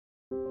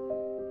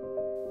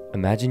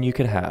Imagine you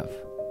could have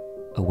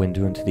a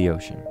window into the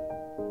ocean,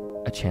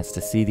 a chance to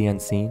see the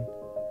unseen,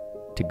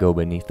 to go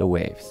beneath the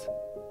waves.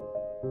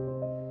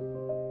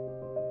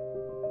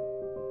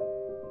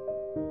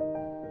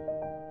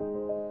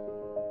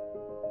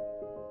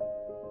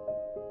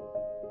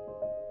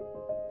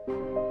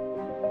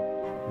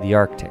 The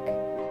Arctic,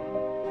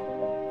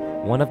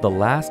 one of the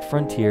last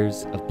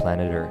frontiers of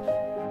planet Earth.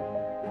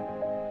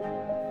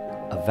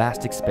 A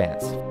vast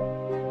expanse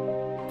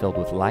filled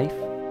with life,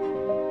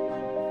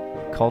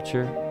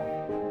 culture,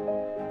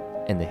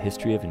 and the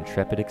history of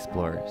intrepid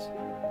explorers.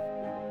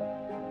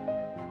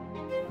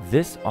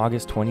 This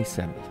August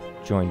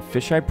 27th, join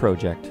Fisheye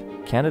Project,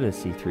 Canada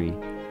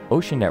C3,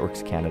 Ocean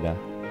Networks Canada,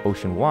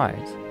 Ocean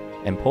Wise,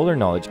 and Polar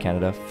Knowledge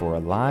Canada for a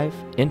live,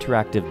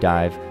 interactive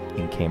dive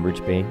in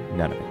Cambridge Bay,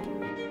 Nunavut.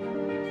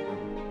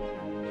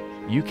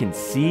 You can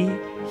see,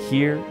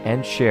 hear,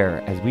 and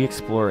share as we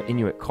explore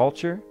Inuit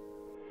culture,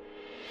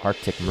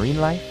 Arctic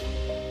marine life,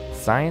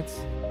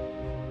 science,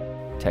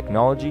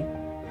 technology,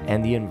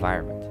 and the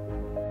environment.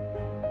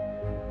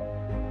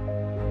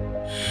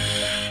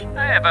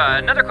 I have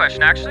another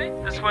question, actually.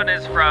 This one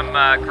is from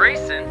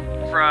Grayson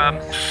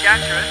from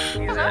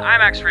Saskatchewan. He's in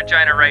IMAX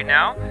Regina right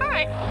now.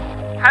 Hi.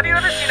 Have you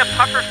ever seen a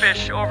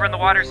pufferfish over in the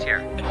waters here?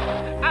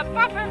 A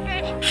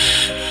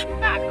pufferfish?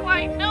 Not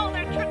quite. No,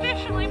 they're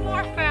traditionally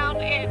more found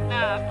in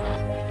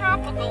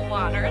tropical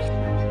waters.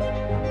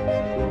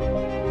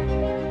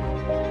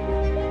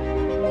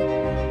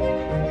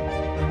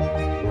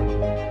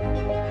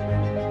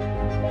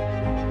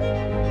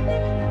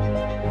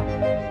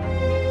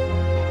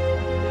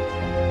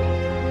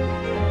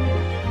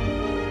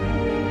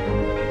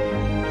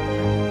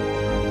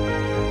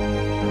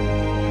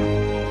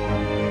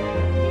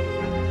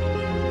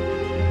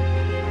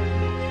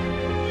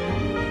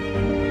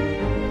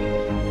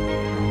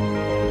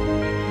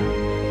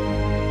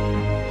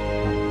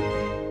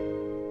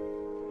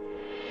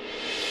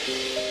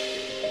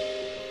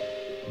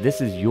 This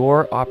is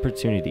your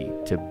opportunity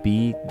to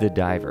be the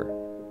diver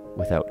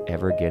without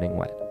ever getting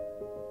wet.